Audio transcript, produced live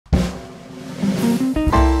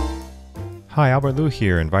Hi, Albert Liu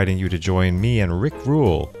here, inviting you to join me and Rick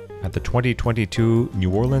Rule at the 2022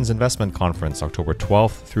 New Orleans Investment Conference, October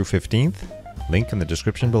 12th through 15th. Link in the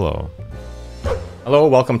description below. Hello,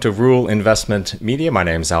 welcome to Rule Investment Media. My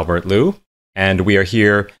name is Albert Liu, and we are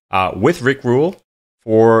here with Rick Rule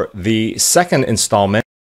for the second installment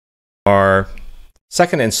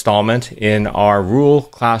in our Rule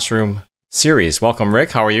Classroom series. Welcome,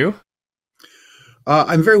 Rick. How are you?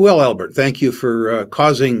 I'm very well, Albert. Thank you for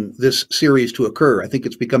causing this series to occur. I think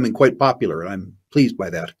it's becoming quite popular, and I'm pleased by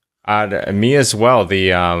that. Me as well.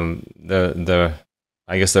 I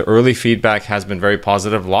guess the early feedback has been very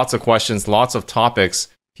positive. Lots of questions, lots of topics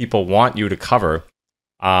people want you to cover.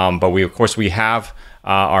 But we have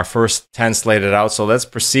our first 10 slated out. So let's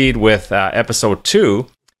proceed with episode 2.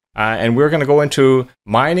 And we're going to go into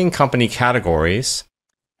mining company categories.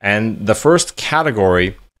 And the first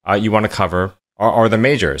category you want to cover are the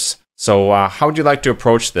majors. So how would you like to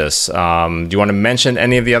approach this? Do you want to mention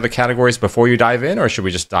any of the other categories before you dive in, or should we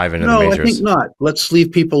just dive into the majors? No, I think not. Let's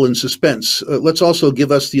leave people in suspense. Let's also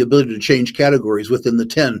give us the ability to change categories within the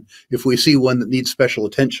 10 if we see one that needs special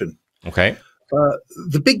attention. Okay.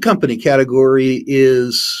 The big company category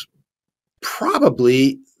is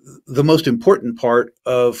probably the most important part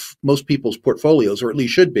of most people's portfolios, or at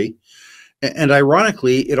least should be. And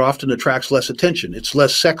ironically, it often attracts less attention. It's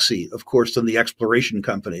less sexy, of course, than the exploration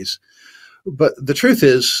companies. But the truth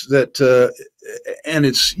is that, and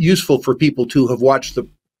it's useful for people to have watched the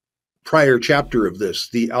prior chapter of this,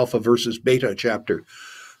 the alpha versus beta chapter,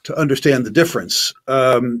 to understand the difference.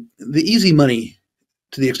 The easy money,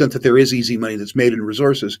 to the extent that there is easy money that's made in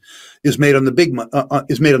resources, is made on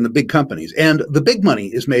the big companies, and the big money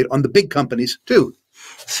is made on the big companies too.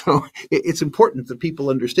 So it's important that people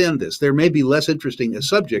understand this. They may be less interesting as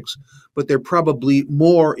subjects, but they're probably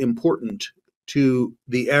more important to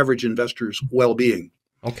the average investor's well-being.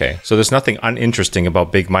 Okay, so there's nothing uninteresting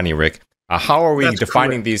about big money, Rick. How are we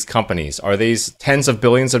defining correct. These companies? Are these tens of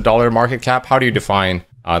billions of dollar market cap? How do you define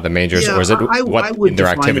the majors, or is it in their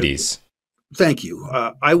activities? Thank you.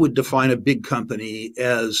 I would define a big company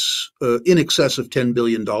as in excess of $10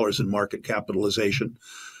 billion in market capitalization.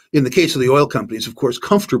 In the case of the oil companies, of course,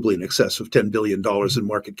 comfortably in excess of $10 billion in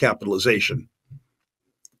market capitalization.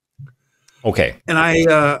 Okay. And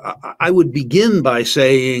I would begin by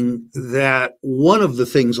saying that one of the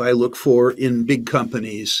things I look for in big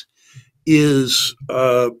companies is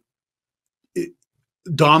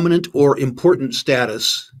dominant or important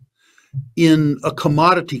status in a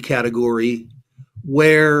commodity category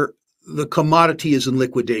where the commodity is in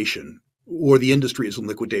liquidation or the industry is in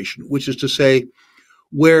liquidation, which is to say,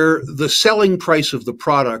 where the selling price of the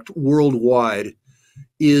product worldwide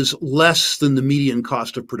is less than the median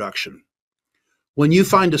cost of production. When you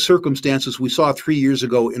find a circumstance, as we saw 3 years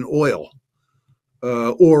ago in oil,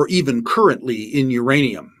 or even currently in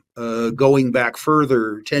uranium, going back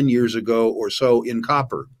further 10 years ago or so in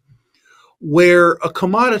copper, where a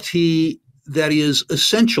commodity that is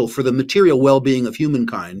essential for the material well-being of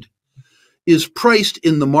humankind is priced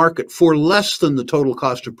in the market for less than the total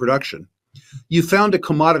cost of production, you found a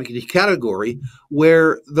commodity category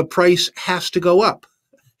where the price has to go up.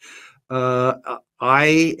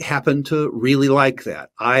 I happen to really like that.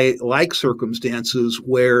 I like circumstances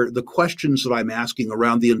where the questions that I'm asking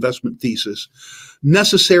around the investment thesis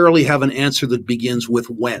necessarily have an answer that begins with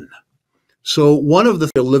when. So one of the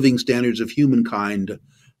living standards of humankind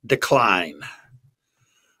decline.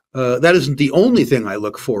 That isn't the only thing I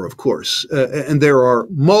look for, of course. And there are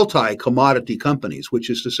multi-commodity companies, which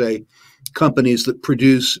is to say companies that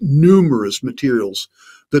produce numerous materials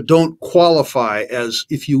that don't qualify as,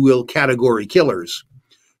 if you will, category killers.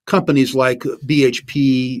 Companies like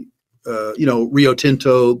BHP, Rio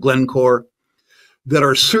Tinto, Glencore, that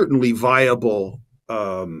are certainly viable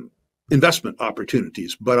investment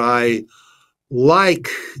opportunities. But I like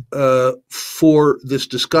for this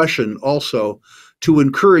discussion also to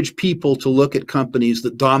encourage people to look at companies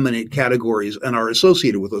that dominate categories and are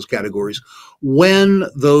associated with those categories when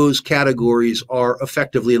those categories are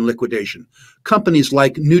effectively in liquidation. Companies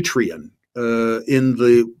like Nutrien in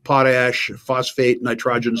the potash, phosphate,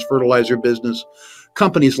 nitrogenous fertilizer business.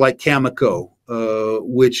 Companies like Cameco,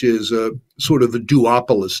 which is sort of a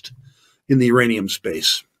duopolist in the uranium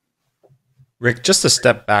space. Rick, just a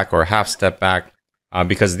step back or half step back.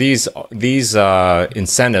 Because these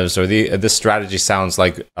incentives or this strategy sounds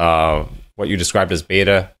like what you described as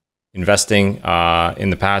beta investing in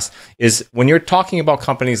the past. Is when you're talking about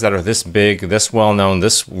companies that are this big, this well-known,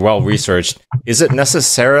 this well-researched, is it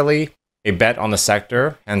necessarily a bet on the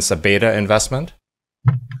sector, hence a beta investment?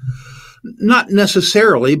 Not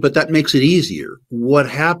necessarily, but that makes it easier. What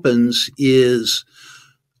happens is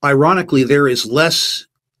Ironically, there is less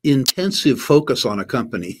intensive focus on a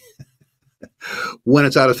company when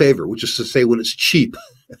it's out of favor, which is to say when it's cheap.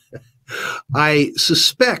 I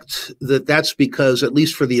suspect that that's because, at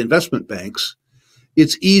least for the investment banks,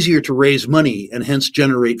 it's easier to raise money and hence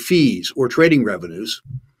generate fees or trading revenues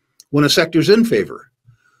when a sector's in favor.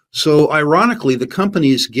 So ironically, the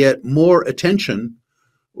companies get more attention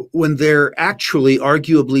when they're actually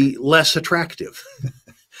arguably less attractive.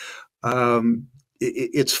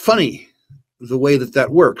 It's funny the way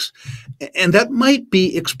that works. And that might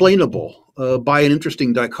be explainable by an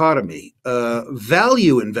interesting dichotomy.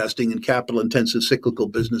 Value investing in capital-intensive cyclical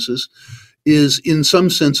businesses is in some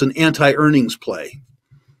sense an anti-earnings play,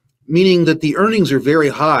 meaning that the earnings are very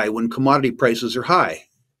high when commodity prices are high.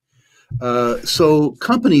 So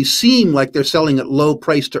companies seem like they're selling at low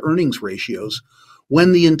price to earnings ratios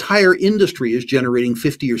when the entire industry is generating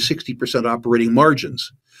 50 or 60% operating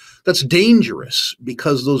margins. That's dangerous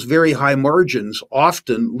because those very high margins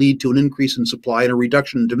often lead to an increase in supply and a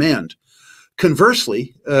reduction in demand.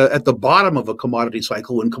 Conversely, at the bottom of a commodity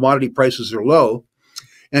cycle, when commodity prices are low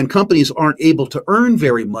and companies aren't able to earn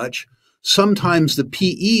very much, sometimes the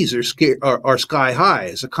PEs are sky high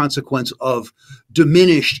as a consequence of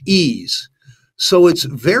diminished E's. So it's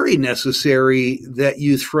very necessary that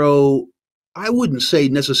you throw, I wouldn't say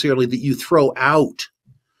necessarily that you throw out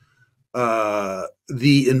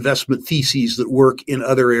the investment theses that work in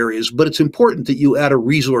other areas, but it's important that you add a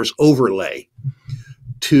resource overlay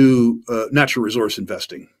to natural resource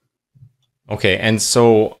investing. Okay, and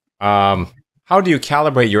so how do you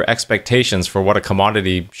calibrate your expectations for what a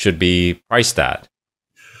commodity should be priced at?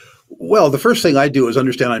 Well, the first thing I do is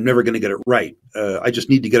understand I'm never going to get it right. I just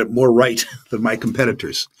need to get it more right than my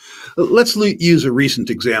competitors. Let's use a recent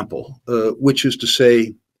example, which is to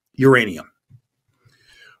say uranium.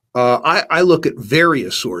 I look at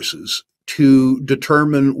various sources to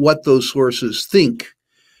determine what those sources think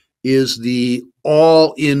is the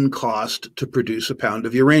all-in cost to produce a pound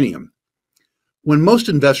of uranium. When most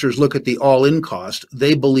investors look at the all-in cost,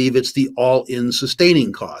 they believe it's the all-in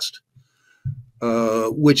sustaining cost,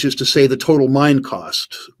 which is to say the total mine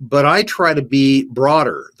cost. But I try to be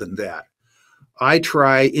broader than that. I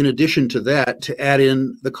try, in addition to that, to add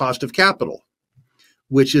in the cost of capital,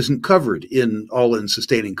 which isn't covered in all-in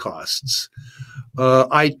sustaining costs.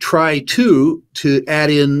 I try, too, to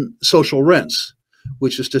add in social rents,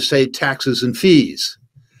 which is to say taxes and fees,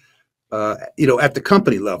 at the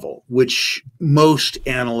company level, which most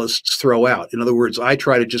analysts throw out. In other words, I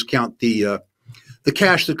try to just count the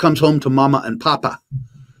cash that comes home to mama and papa,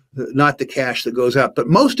 not the cash that goes out. But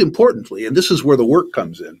most importantly, and this is where the work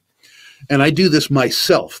comes in, and I do this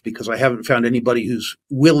myself because I haven't found anybody who's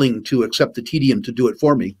willing to accept the tedium to do it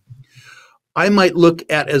for me, I might look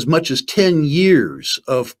at as much as 10 years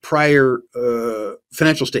of prior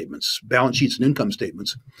financial statements, balance sheets and income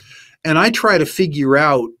statements, and I try to figure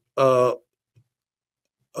out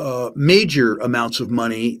major amounts of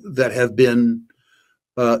money that have been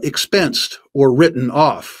expensed or written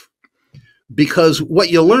off. Because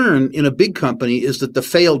what you learn in a big company is that the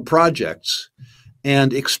failed projects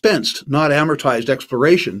and expensed, not amortized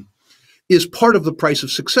exploration, is part of the price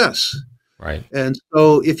of success. Right. And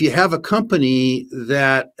so if you have a company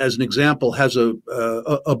that, as an example, has a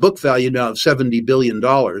book value now of $70 billion,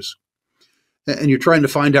 and you're trying to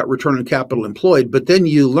find out return on capital employed, but then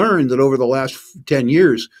you learn that over the last 10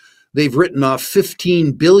 years, they've written off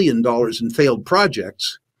 $15 billion in failed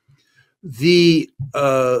projects, the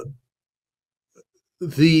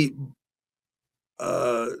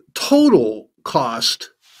total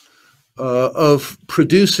cost of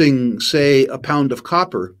producing, say, a pound of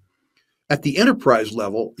copper at the enterprise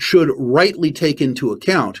level should rightly take into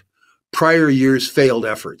account prior years' failed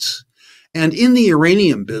efforts. And in the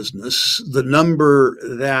uranium business, the number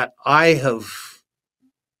that I have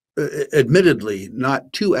admittedly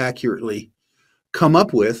not too accurately come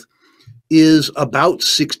up with is about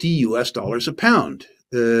 $60 a pound.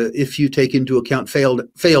 If you take into account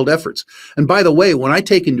failed efforts. And by the way, when I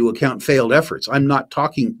take into account failed efforts, I'm not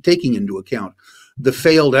taking into account the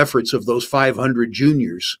failed efforts of those 500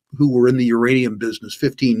 juniors who were in the uranium business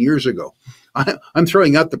 15 years ago. I'm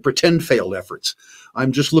throwing out the pretend failed efforts.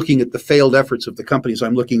 I'm just looking at the failed efforts of the companies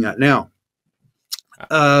I'm looking at now.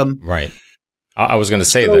 Right. I was going to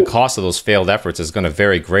say the cost of those failed efforts is going to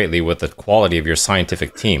vary greatly with the quality of your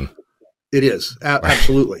scientific team. It is,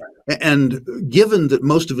 absolutely. And given that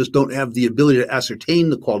most of us don't have the ability to ascertain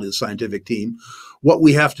the quality of the scientific team, what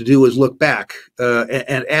we have to do is look back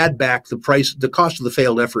and add back the cost of the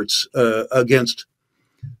failed efforts against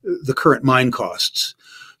the current mine costs.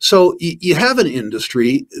 So you have an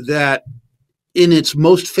industry that, in its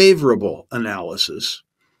most favorable analysis,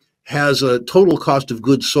 has a total cost of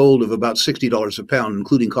goods sold of about $60 a pound,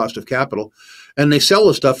 including cost of capital, and they sell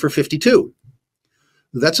the stuff for 52.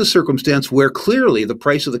 That's a circumstance where clearly the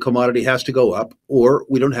price of the commodity has to go up, or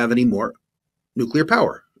we don't have any more nuclear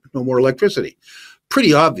power, no more electricity.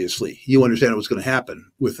 Pretty obviously, you understand what's going to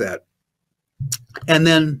happen with that. And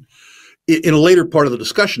then in a later part of the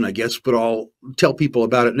discussion, I guess, but I'll tell people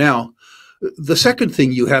about it now, the second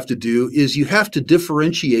thing you have to do is you have to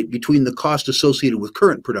differentiate between the cost associated with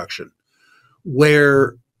current production,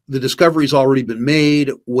 where the discovery's already been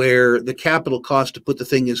made, where the capital cost to put the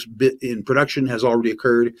thing in production has already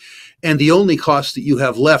occurred, and the only cost that you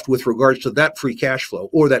have left with regards to that free cash flow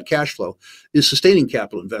or that cash flow is sustaining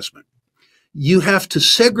capital investment. You have to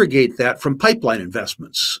segregate that from pipeline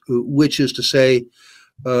investments, which is to say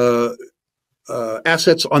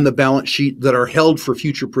assets on the balance sheet that are held for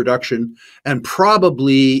future production and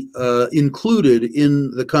probably included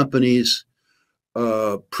in the company's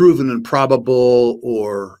proven and probable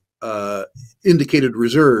or indicated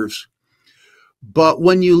reserves. But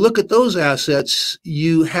when you look at those assets,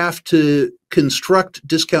 you have to construct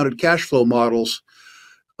discounted cash flow models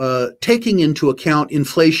taking into account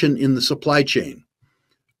inflation in the supply chain.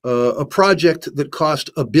 A project that cost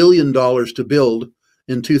 $1 billion to build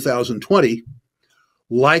in 2020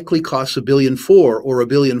 likely costs $1.4 billion or $1.5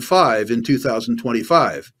 billion in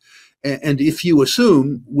 2025. And if you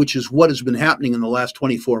assume, which is what has been happening in the last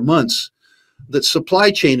 24 months, that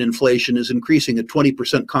supply chain inflation is increasing at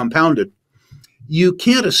 20% compounded, you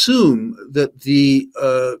can't assume that the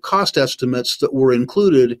cost estimates that were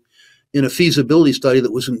included in a feasibility study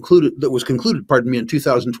that was concluded in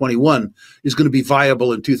 2021 is going to be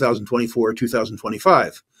viable in 2024 or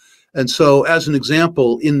 2025. And so, as an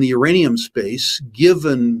example, in the uranium space,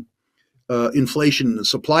 given inflation in the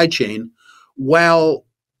supply chain, while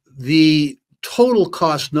the total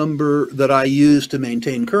cost number that I use to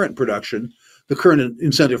maintain current production, the current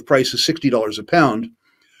incentive price is $60 a pound,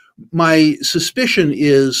 my suspicion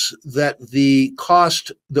is that the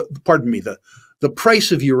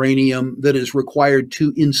price of uranium that is required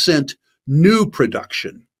to incent new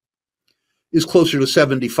production is closer to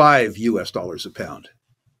 $75 a pound.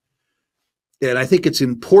 And I think it's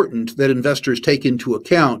important that investors take into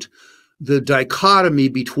account the dichotomy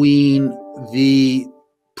between the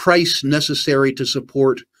price necessary to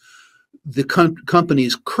support the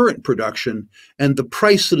company's current production and the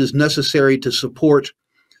price that is necessary to support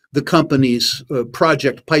the company's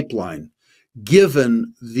project pipeline,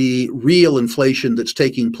 given the real inflation that's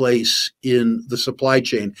taking place in the supply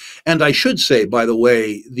chain. And I should say, by the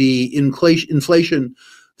way, the inflation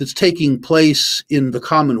that's taking place in the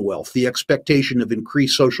Commonwealth, the expectation of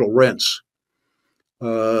increased social rents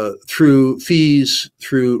through fees,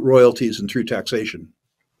 through royalties, and through taxation.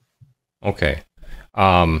 Okay.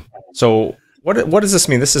 So what does this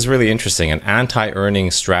mean? This is really interesting, an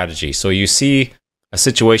anti-earning strategy. So you see a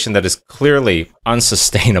situation that is clearly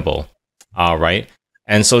unsustainable, right?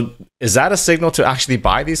 And so is that a signal to actually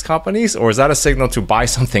buy these companies, or is that a signal to buy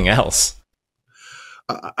something else?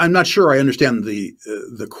 I'm not sure I understand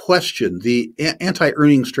the question. The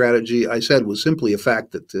anti-earning strategy, I said, was simply a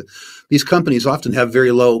fact that these companies often have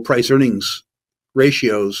very low price-earnings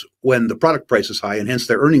ratios when the product price is high, and hence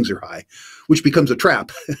their earnings are high, which becomes a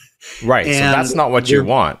trap. Right. So that's not what you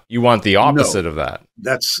want. You want the opposite of that.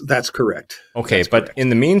 That's correct. Okay, that's but correct. In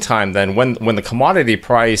the meantime, then when the commodity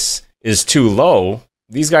price is too low,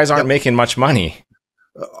 these guys aren't making much money.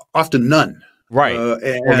 Often none. Right.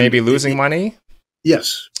 Or maybe losing money.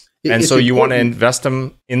 Yes. And so you want to invest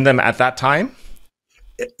in them at that time?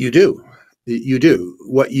 You do. You do.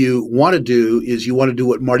 What you want to do is you want to do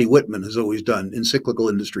what Marty Whitman has always done in cyclical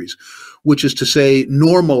industries, which is to say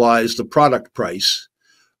normalize the product price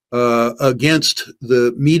against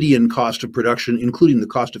the median cost of production, including the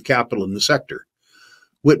cost of capital in the sector.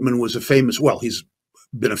 Whitman was he's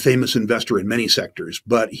been a famous investor in many sectors,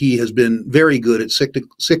 but he has been very good at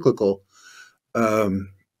cyclical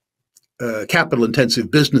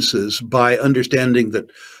capital-intensive businesses by understanding that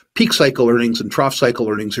peak cycle earnings and trough cycle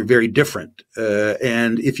earnings are very different.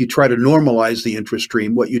 And if you try to normalize the interest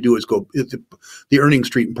stream, what you do is the earnings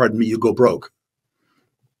stream, you go broke.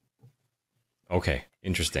 Okay,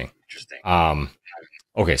 interesting.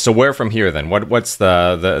 Okay, so where from here then? What's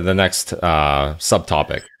the next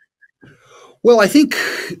subtopic? Well, I think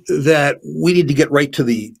that we need to get right to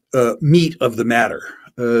the meat of the matter,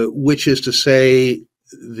 which is to say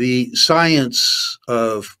the science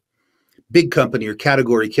of big company or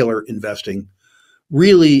category killer investing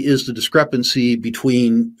really is the discrepancy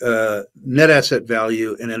between net asset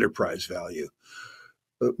value and enterprise value.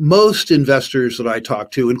 Most investors that I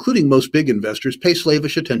talk to, including most big investors, pay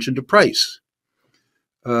slavish attention to price.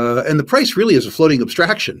 And the price really is a floating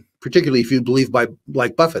abstraction, particularly if you believe,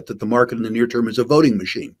 like Buffett, that the market in the near term is a voting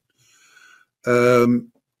machine.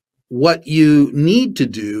 What you need to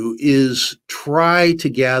do is try to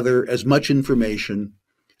gather as much information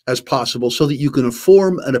as possible so that you can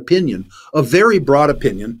form an opinion, a very broad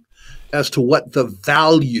opinion, as to what the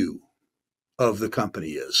value of the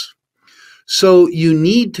company is. So you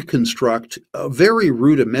need to construct a very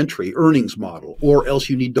rudimentary earnings model, or else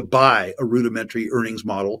you need to buy a rudimentary earnings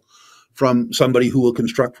model from somebody who will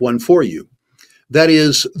construct one for you. That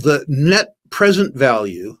is the net present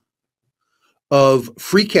value of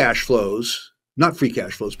free cash flows, not free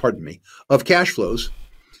cash flows, pardon me, of cash flows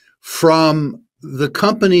from the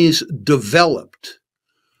company's developed,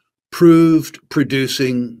 proved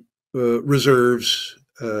producing reserves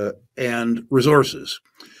and resources.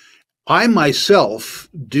 I myself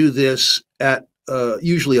do this at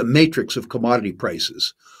usually a matrix of commodity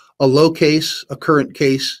prices, a low case, a current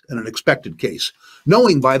case, and an expected case,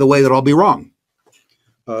 knowing, by the way, that I'll be wrong.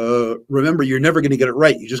 Remember, you're never going to get it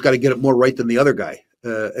right. You just got to get it more right than the other guy.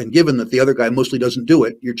 And given that the other guy mostly doesn't do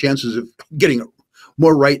it, your chances of getting it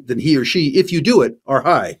more right than he or she, if you do it, are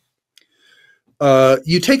high.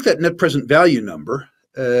 You take that net present value number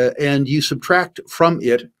and you subtract from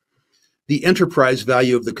it the enterprise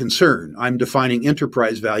value of the concern. I'm defining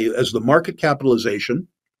enterprise value as the market capitalization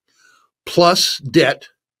plus debt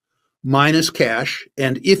minus cash,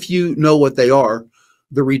 and if you know what they are,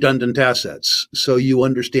 the redundant assets, so you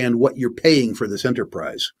understand what you're paying for this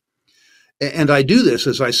enterprise. And I do this,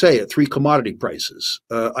 as I say, at 3 commodity prices.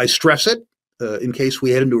 I stress it in case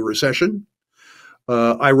we head into a recession.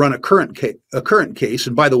 I run a current case,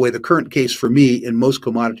 and by the way, the current case for me in most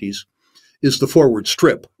commodities is the forward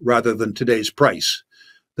strip rather than today's price.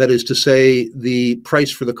 That is to say, the price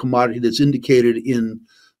for the commodity that's indicated in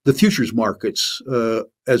the futures markets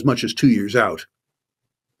as much as 2 years out.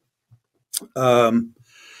 And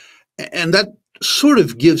that sort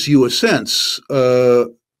of gives you a sense,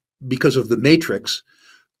 because of the matrix,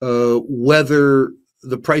 whether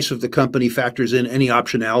the price of the company factors in any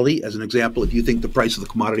optionality. As an example, if you think the price of the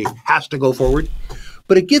commodity has to go forward,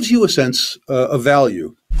 but it gives you a sense of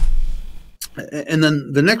value. And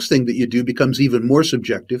then the next thing that you do becomes even more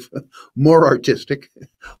subjective, more artistic,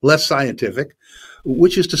 less scientific,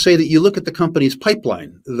 which is to say that you look at the company's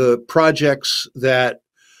pipeline, the projects that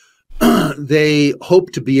they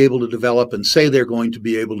hope to be able to develop and say they're going to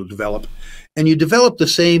be able to develop, and you develop the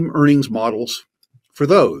same earnings models for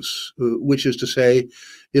those, which is to say,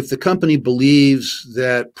 if the company believes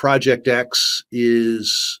that Project X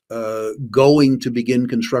is going to begin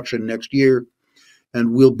construction next year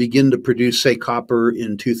and will begin to produce, say, copper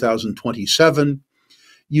in 2027,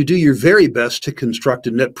 you do your very best to construct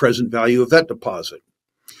a net present value of that deposit.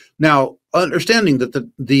 Now, understanding that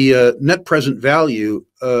the net present value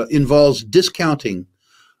involves discounting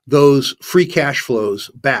those free cash flows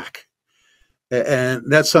back. And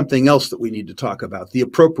that's something else that we need to talk about, the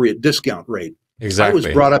appropriate discount rate. Exactly. I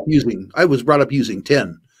was brought up using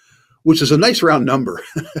 10, which is a nice round number.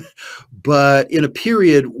 But in a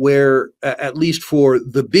period where, at least for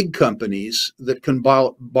the big companies that can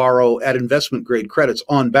borrow at investment grade credits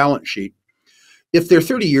on balance sheet, if their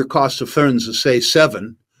 30-year cost of funds is, say,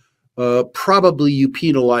 7, probably you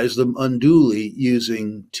penalize them unduly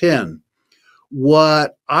using 10.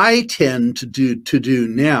 What I tend to do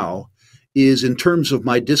now is, in terms of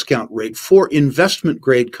my discount rate for investment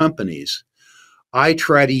grade companies, I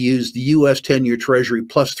try to use the U.S. 10-year Treasury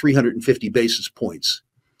plus 350 basis points.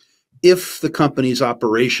 If the company's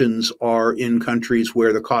operations are in countries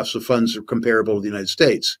where the cost of funds are comparable to the United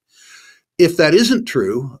States. If that isn't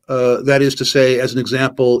true, that is to say, as an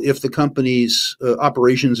example, if the company's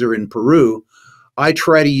operations are in Peru, I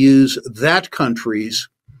try to use that country's,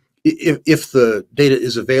 if the data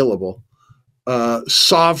is available,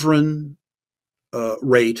 sovereign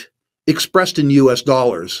rate expressed in U.S.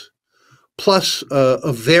 dollars, plus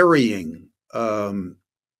a varying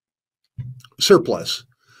surplus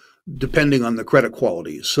depending on the credit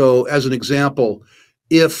quality. So as an example,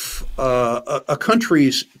 if a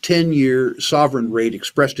country's 10-year sovereign rate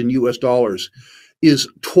expressed in U.S. dollars is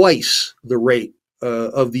twice the rate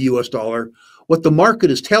of the U.S. dollar, what the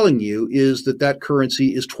market is telling you is that that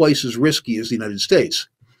currency is twice as risky as the United States.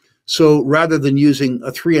 So rather than using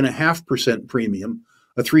a 3.5% premium,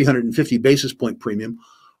 a 350 basis point premium,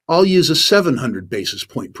 I'll use a 700 basis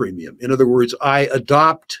point premium. In other words, I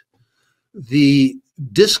adopt the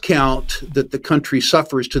discount that the country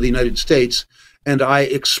suffers to the United States, and I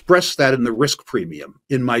express that in the risk premium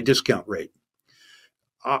in my discount rate.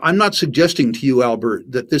 I'm not suggesting to you,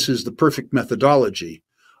 Albert, that this is the perfect methodology.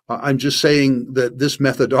 I'm just saying that this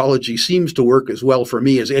methodology seems to work as well for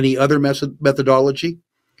me as any other methodology,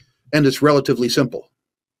 and it's relatively simple.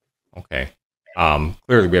 Okay.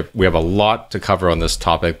 Clearly, we have a lot to cover on this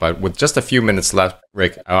topic, but with just a few minutes left,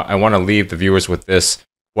 Rick, I want to leave the viewers with this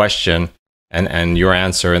question and your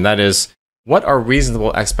answer, and that is, what are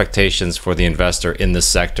reasonable expectations for the investor in this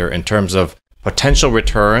sector in terms of potential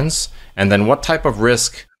returns, and then what type of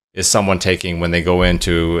risk is someone taking when they go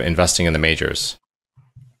into investing in the majors?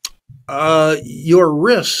 Your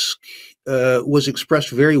risk was expressed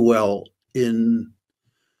very well in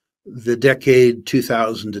the decade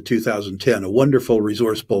 2000 to 2010, a wonderful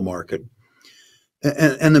resource bull market.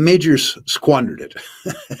 And the majors squandered it.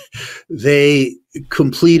 They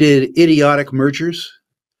completed idiotic mergers.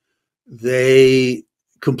 They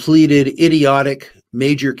completed idiotic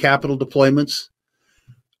major capital deployments.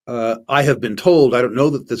 I have been told, I don't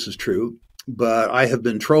know that this is true, but I have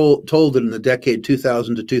been told that in the decade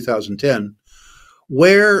 2000 to 2010,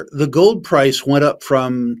 where the gold price went up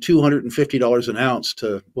from $250 an ounce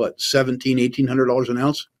to what, $1,700, $1,800 an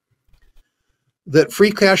ounce, that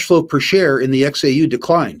free cash flow per share in the XAU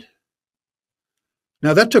declined.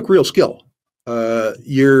 Now that took real skill.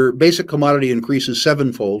 Your basic commodity increases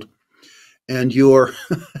sevenfold, and your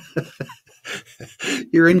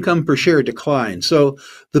your income per share declines. So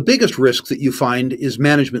the biggest risk that you find is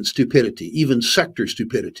management stupidity, even sector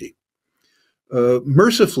stupidity.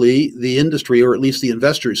 Mercifully, the industry, or at least the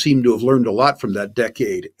investors, seem to have learned a lot from that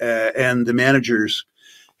decade, and the managers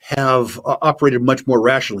have operated much more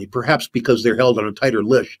rationally, perhaps because they're held on a tighter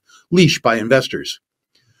leash by investors.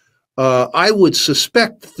 I would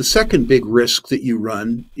suspect the second big risk that you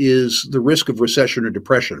run is the risk of recession or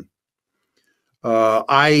depression.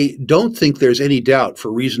 I don't think there's any doubt, for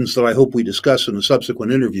reasons that I hope we discuss in a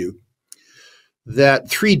subsequent interview, that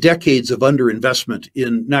 3 decades of underinvestment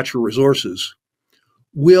in natural resources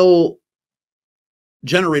will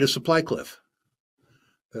generate a supply cliff,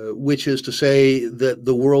 which is to say that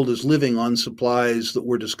the world is living on supplies that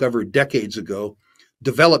were discovered decades ago,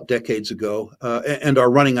 developed decades ago, and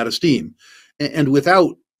are running out of steam. And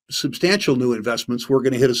without substantial new investments, we're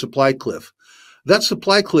going to hit a supply cliff. That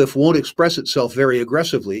supply cliff won't express itself very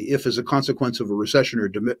aggressively if, as a consequence of a recession or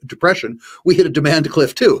depression, we hit a demand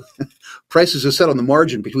cliff too. Prices are set on the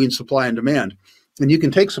margin between supply and demand. And you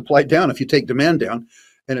can take supply down if you take demand down,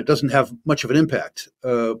 and it doesn't have much of an impact.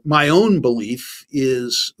 My own belief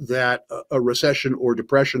is that a recession or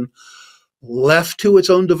depression left to its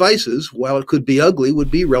own devices, while it could be ugly, would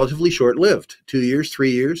be relatively short-lived. 2 years, 3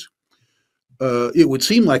 years. It would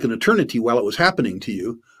seem like an eternity while it was happening to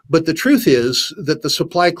you. But the truth is that the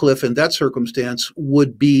supply cliff in that circumstance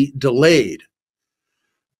would be delayed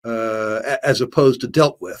as opposed to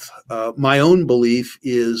dealt with. My own belief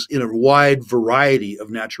is in a wide variety of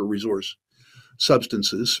natural resource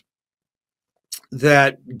substances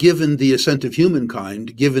that, given the ascent of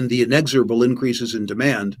humankind, given the inexorable increases in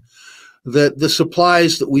demand, that the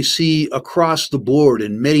supplies that we see across the board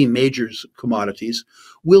in many major commodities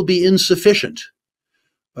will be insufficient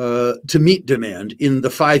to meet demand in the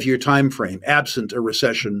 5-year time frame, absent a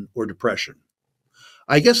recession or depression.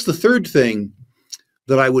 I guess the third thing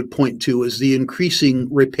that I would point to is the increasing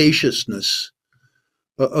rapaciousness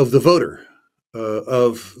of the voter,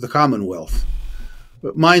 of the Commonwealth.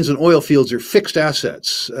 Mines and oil fields are fixed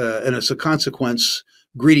assets, and as a consequence,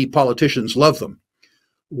 greedy politicians love them.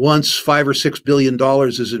 Once $5 or $6 billion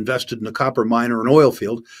is invested in a copper mine or an oil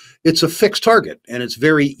field, it's a fixed target, and it's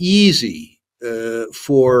very easy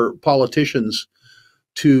for politicians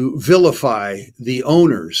to vilify the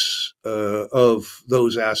owners of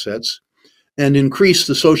those assets and increase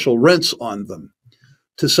the social rents on them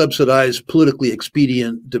to subsidize politically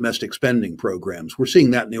expedient domestic spending programs. We're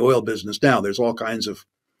seeing that in the oil business now. There's all kinds of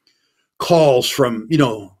calls from,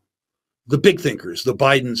 the big thinkers, the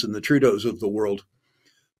Bidens and the Trudeaus of the world,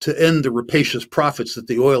 to end the rapacious profits that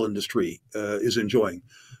the oil industry is enjoying.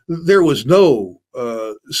 There was no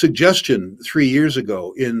suggestion 3 years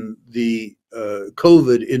ago in the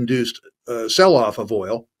COVID-induced sell-off of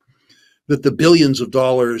oil that the billions of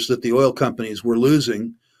dollars that the oil companies were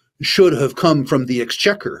losing should have come from the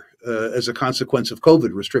exchequer as a consequence of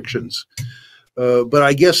COVID restrictions. But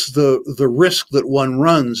I guess the risk that one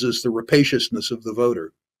runs is the rapaciousness of the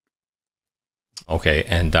voter. Okay,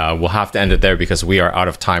 and we'll have to end it there because we are out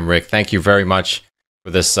of time, Rick. Thank you very much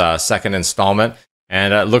for this second installment,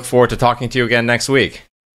 and look forward to talking to you again next week.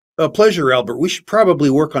 A pleasure, Albert. We should probably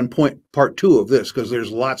work on part 2 of this because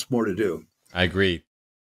there's lots more to do. I agree.